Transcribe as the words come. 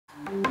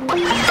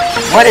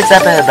What is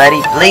up, everybody?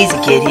 Lazy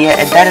Kid here,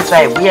 and that is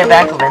right, we are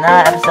back with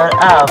another episode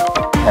of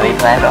Kirby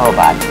Planet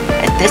Robobot,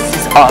 and this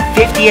is our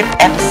 50th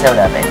episode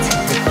of it.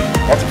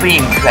 That's pretty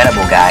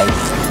incredible, guys.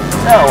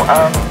 So,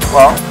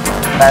 well,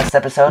 last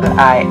episode,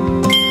 I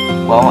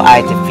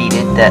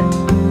defeated the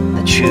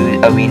true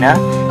arena,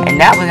 and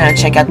now we're gonna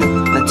check out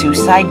the two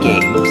side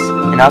games,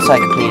 and also I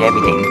completed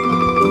everything.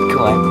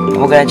 Cool. And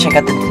we're gonna check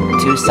out the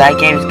two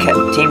side games,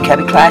 Team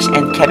Kirby Clash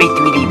and Kirby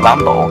 3D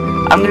Rumble.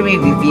 I'm gonna be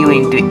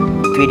reviewing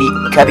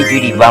Kirby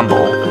 3D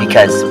Rumble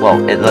because, well,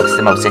 it looks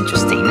the most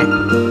interesting.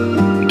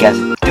 Because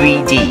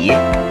 3D,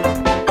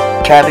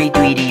 Kirby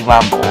 3D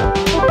Rumble,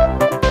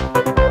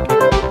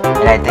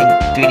 and I think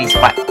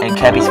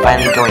Kirby's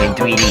finally going in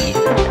 3D.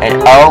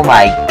 And oh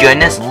my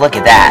goodness, look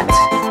at that!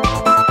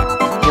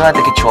 You like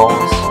the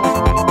controls?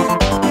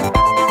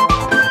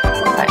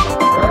 Like,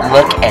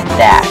 look at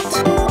that!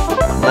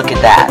 Look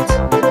at that!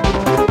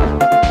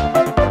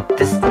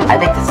 I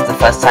think this is the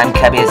first time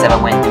Kirby has ever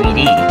went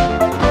 3D.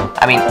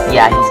 I mean,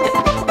 yeah,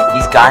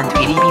 he's gone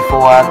 3D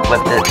before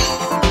with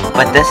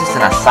but this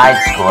isn't a side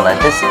scroller.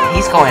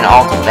 He's going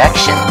all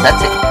directions.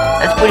 That's it.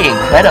 That's pretty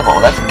incredible.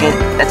 That's good.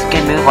 That's a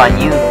good move on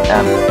you,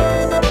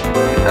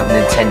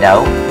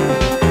 Nintendo.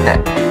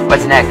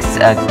 What's next?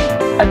 A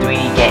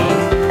 3D game?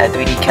 A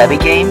 3D Kirby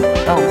game?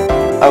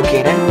 Oh,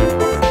 okay then.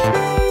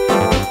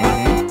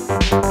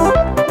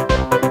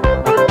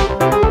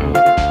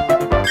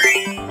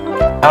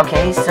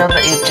 Okay, so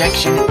the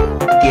objection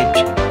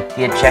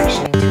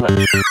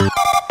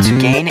to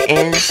gain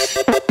is,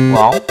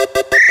 well,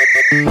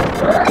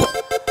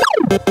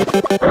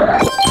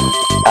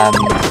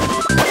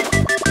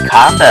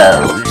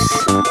 combos.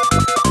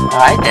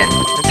 Alright then,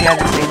 let's see how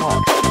this thing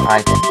works.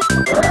 Alright then.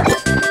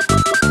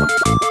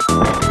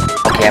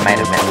 Okay, I might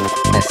have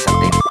messed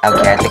something.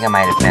 Okay, I think I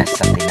might have messed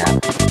something up.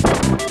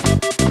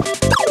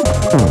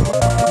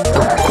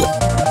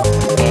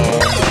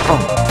 And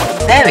boom.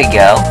 There we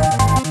go.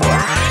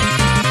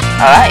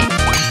 Alright.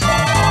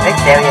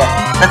 Next area.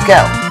 Let's go.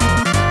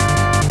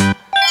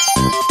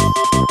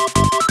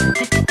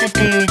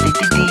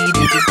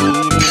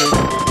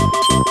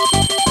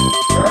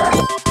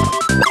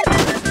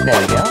 There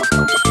we go.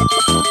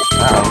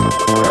 Uh-oh.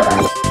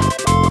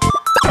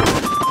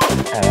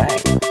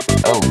 Alright.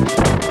 Oh.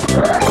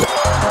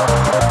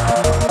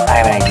 I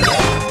have an idea.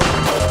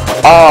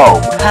 Oh,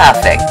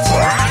 perfect.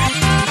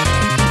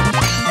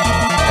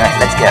 Alright,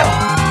 let's go.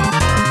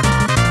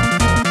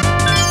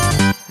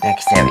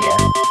 Next area.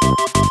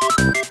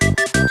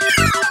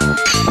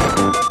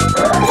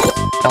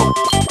 Oh.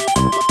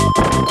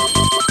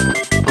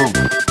 Ooh.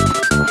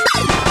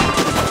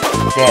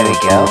 There we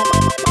go.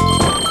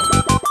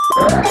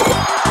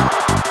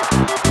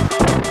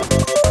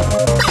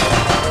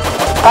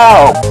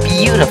 Oh,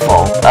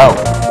 beautiful. Oh.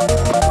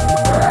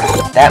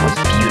 That was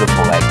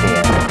beautiful right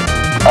there.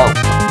 Oh.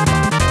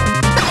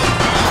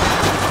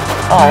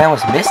 Oh, I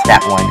almost missed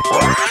that one.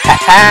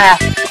 Haha!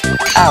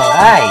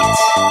 Alright.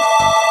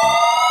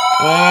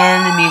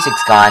 And the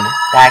music's gone.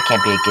 That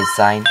can't be a good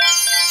sign.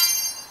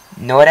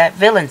 Nor that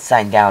villain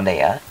sign down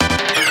there.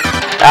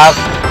 Oh.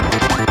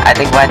 I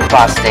think we're at the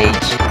boss stage.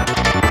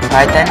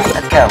 Alright then,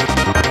 let's go.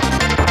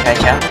 Can I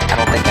jump? I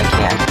don't think I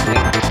can.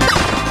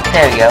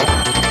 There we go.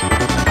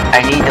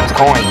 I need those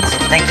coins.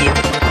 Thank you.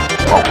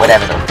 Well,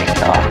 whatever those things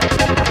are.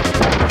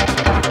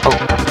 Oh.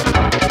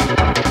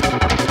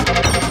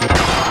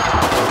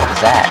 What was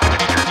that?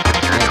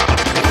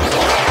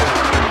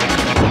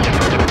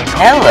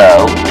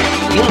 Hello.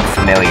 You look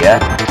familiar.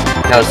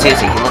 No,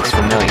 seriously, he looks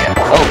familiar.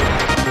 Oh.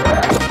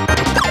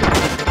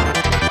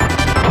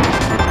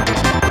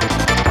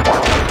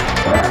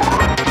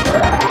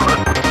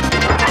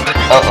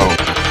 Uh-oh.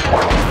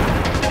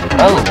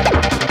 Oh.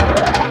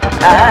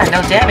 Ah,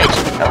 no damage.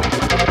 Oh.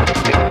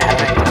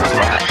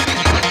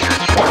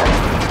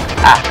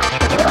 Ah.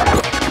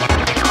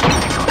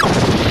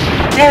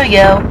 There we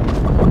go.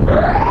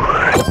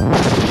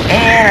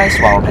 And I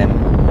swallowed him.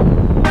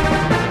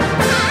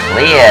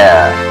 Clear.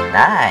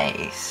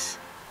 Nice.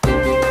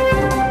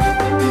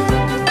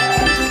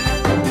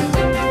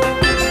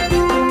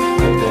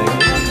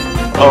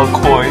 Oh,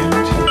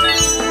 coins.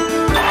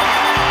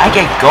 I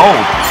get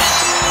gold.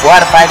 4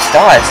 out of 5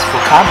 stars for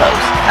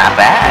combos. Not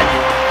bad.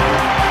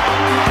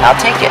 I'll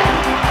take it.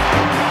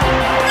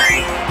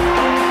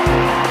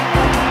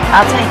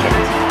 I'll take it.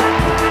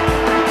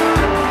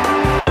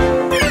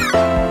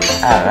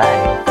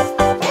 Alright.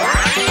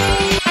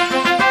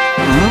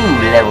 Ooh,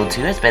 level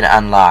 2 has been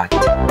unlocked.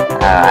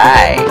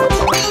 Alright.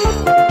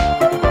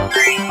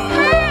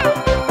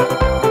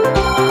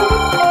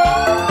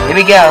 Here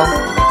we go.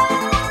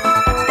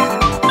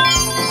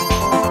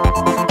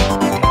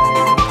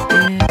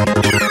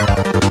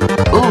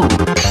 Ooh,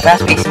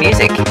 fast-paced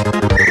music.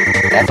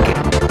 That's good.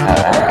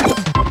 Alright.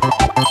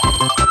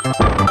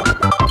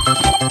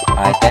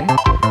 Alright then.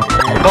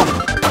 Boom.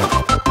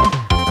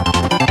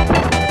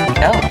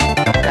 Oh.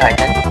 Alright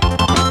then.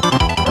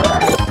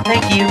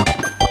 Thank you.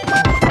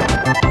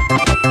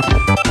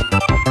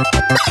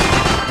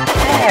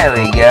 There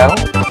we go.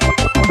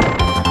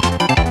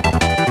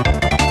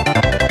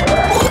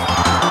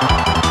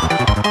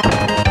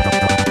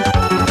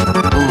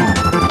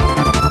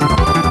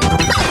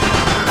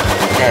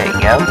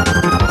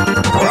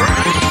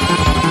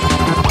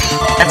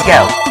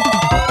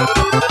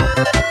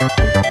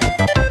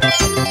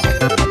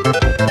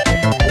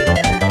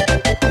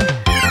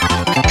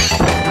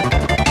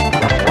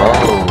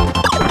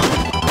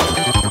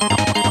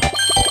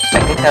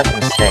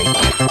 mistake.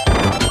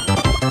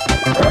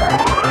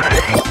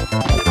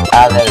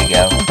 Ah, there we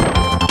go.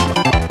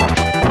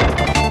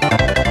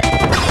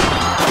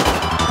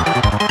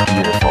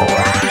 Beautiful.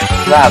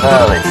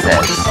 Bravo, it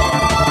says.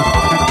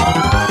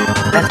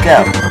 Let's go.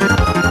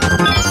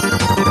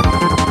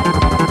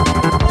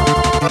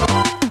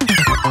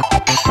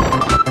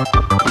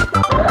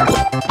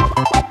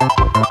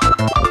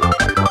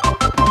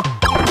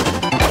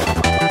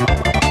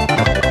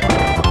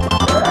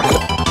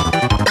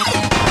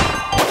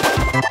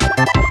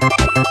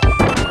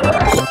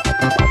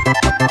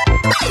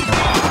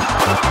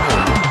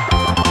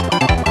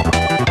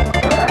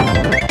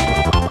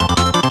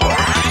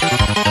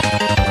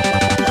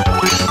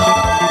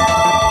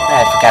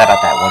 Forgot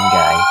about that one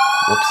guy.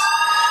 Whoops.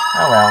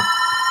 Oh well.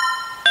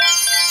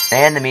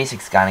 And the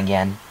music's gone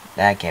again.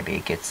 That can't be a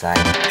good sign.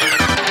 There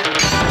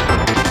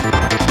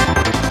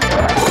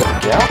we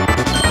go.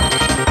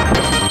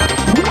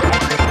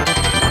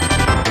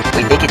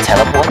 Wait, they can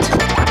teleport?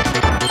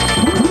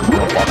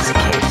 If that's the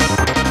case.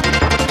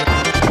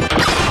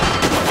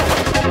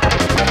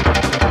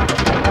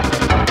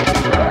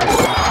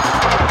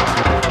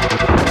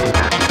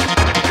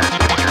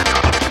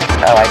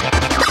 Oh, there we go.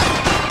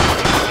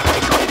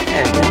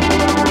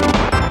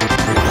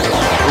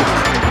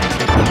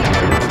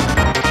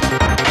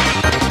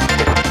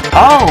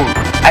 Oh,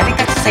 I think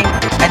that's the same.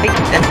 I think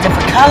that's a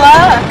different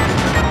color.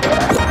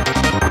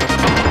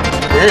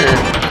 Ugh.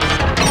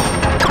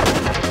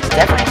 It's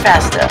definitely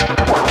faster.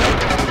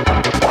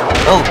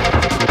 Oh.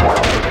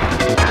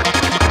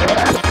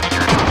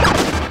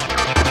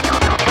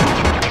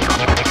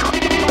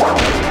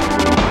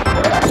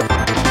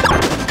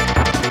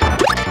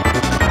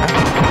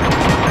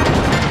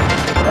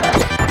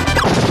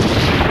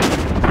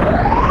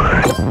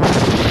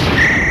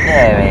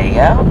 There we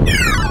go.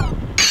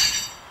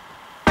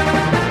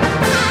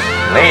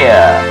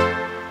 Leah.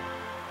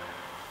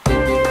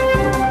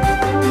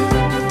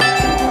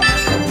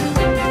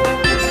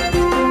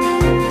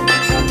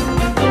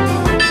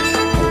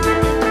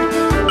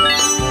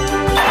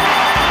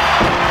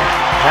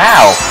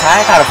 Wow,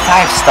 5 out of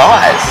 5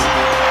 stars.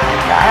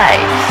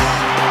 Nice.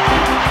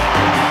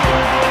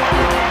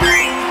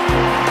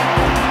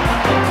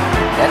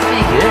 That's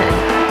pretty good.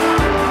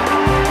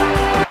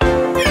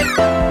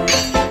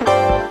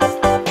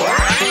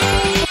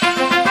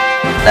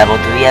 Level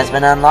 3 has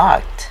been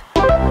unlocked.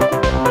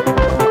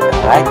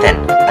 Alright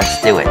then,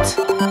 let's do it.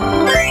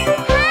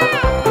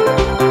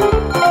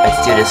 Let's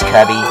do this,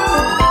 Kirby.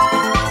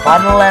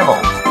 Final level.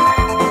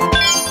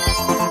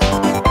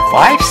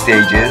 5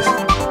 stages?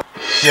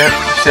 Yep,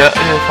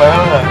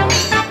 final level.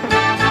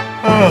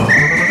 Oh.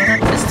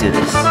 Let's do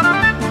this.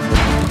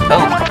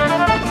 Oh.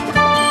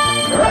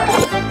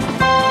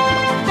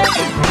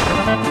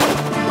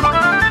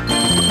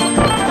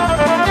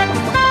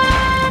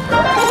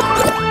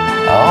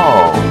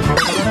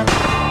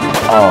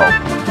 Oh,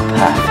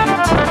 perfect.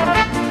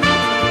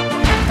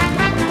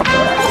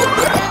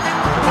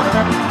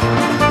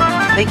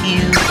 Thank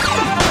you.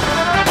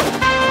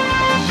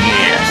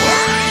 Yes.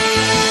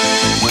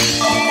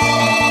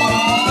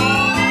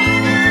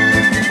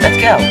 Let's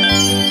go.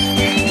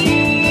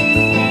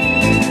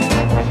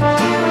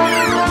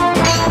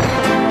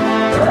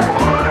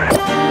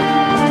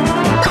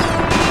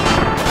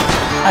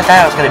 I thought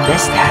I was gonna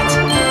miss that.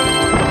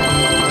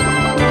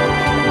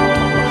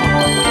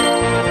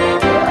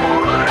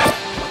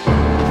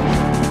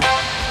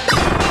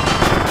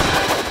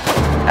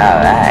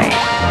 Alright.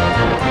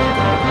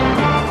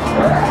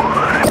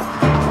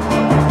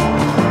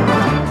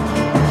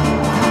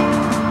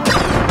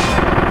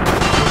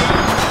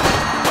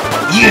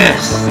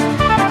 Yes!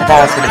 I thought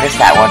I was gonna miss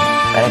that one,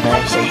 but I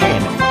managed to hit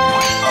him.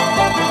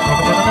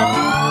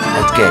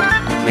 That's good.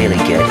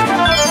 Really good.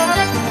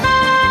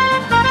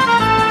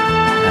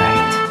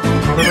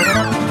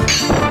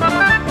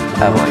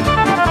 Alright. Oh boy.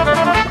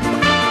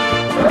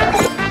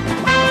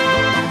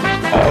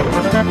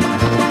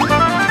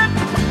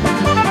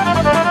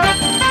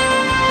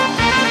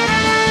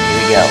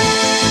 Go.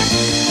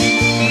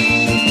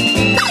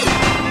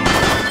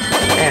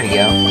 There we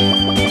go.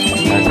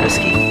 That was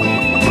risky.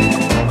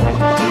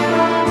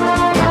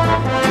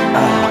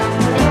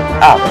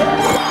 Oh.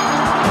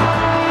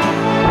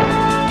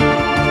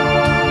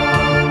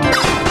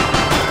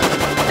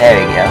 There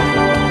we go.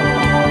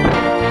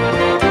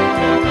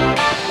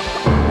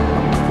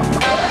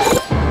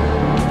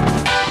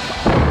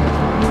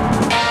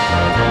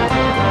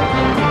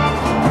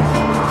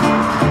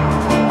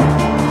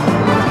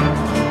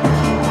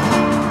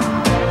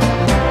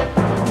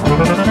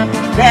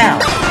 Now!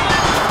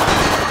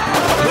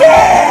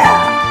 Yeah!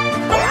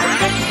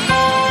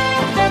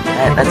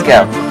 Alright, let's go.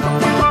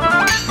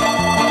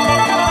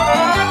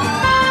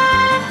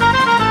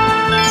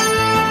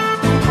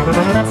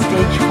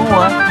 Stage 4.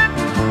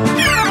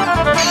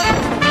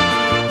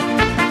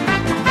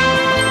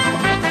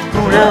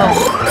 Oh no!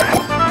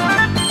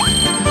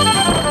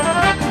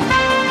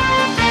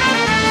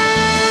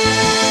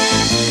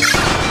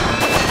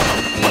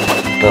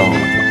 Boom.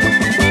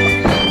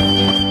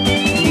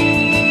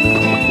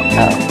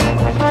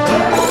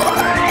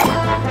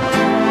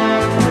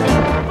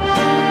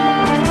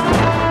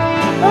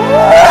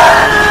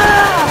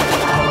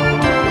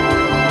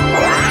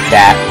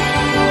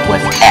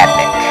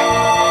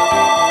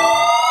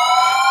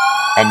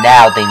 And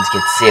now things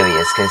get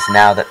serious, because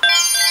now the...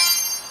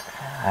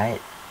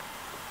 Alright.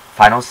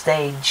 Final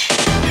stage.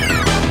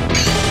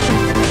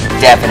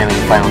 Definitely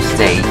final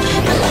stage.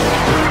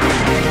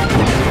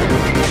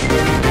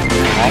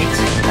 Alright,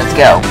 let's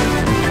go.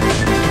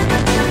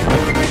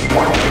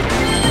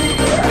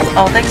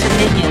 Oh, thanks for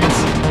minions.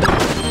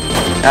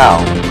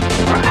 Oh.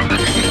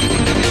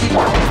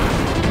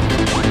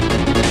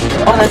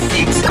 Oh, that's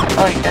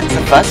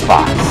the first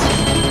boss.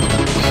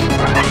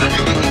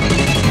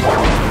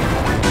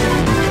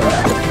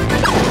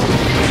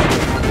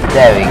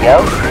 There we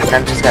go.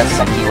 I'm just gonna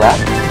suck you up.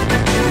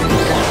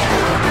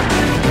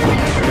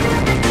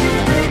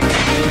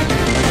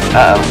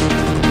 Uh-oh.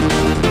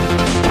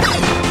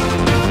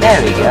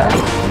 There we go.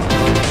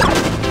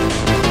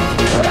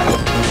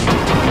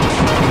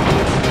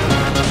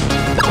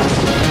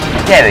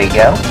 There we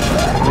go.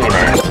 Wait a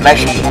minute. I'm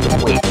actually...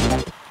 Wait.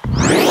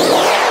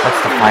 What's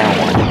the final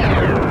one?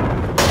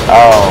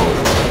 Oh.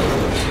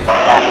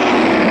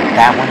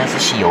 That one has a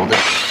shield.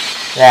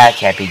 That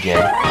can't be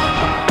good.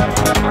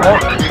 Oh.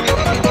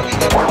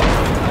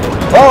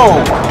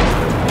 Oh!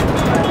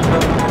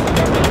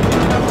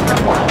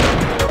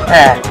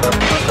 Ah.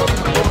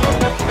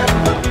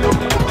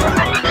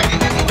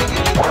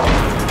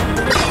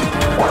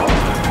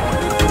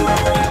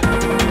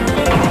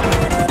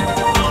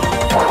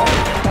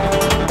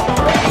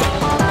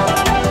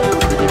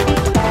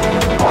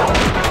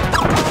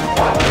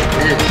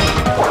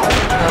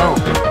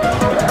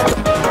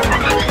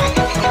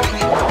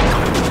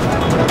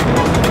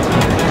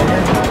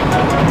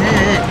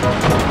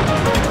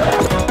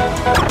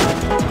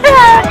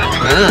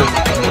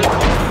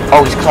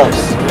 Oh, he's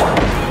close.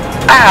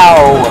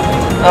 Ow!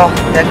 Oh,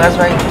 there goes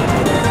my...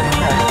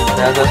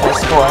 there goes my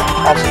score.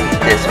 I'll just use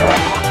this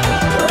one.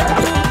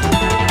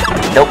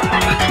 Nope.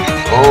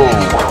 Oh.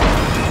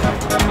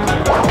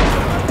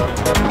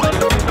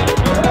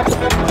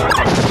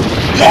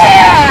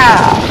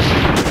 Yeah!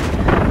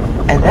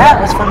 And that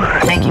was from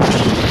making me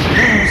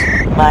lose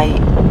my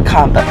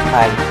combo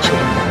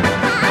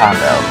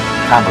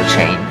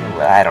chain.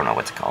 I don't know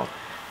what's it called.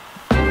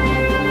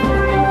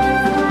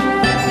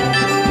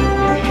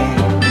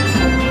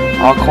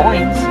 All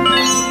coins. 4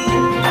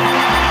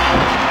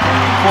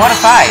 out of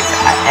 5.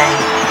 And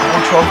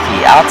one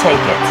trophy. I'll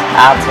take it.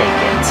 I'll take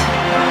it.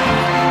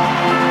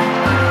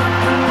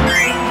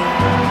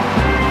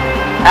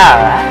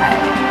 Alright.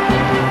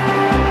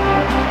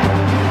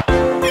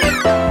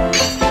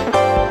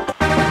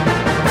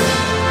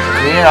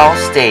 Cleared all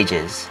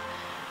stages.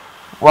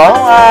 Well,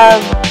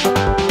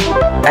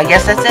 I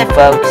guess that's it,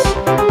 folks.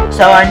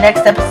 So our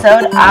next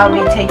episode, I'll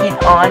be taking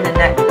on the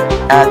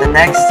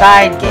next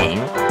side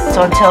game.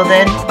 So until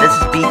then, this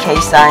is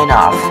BK sign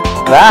off.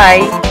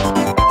 Bye!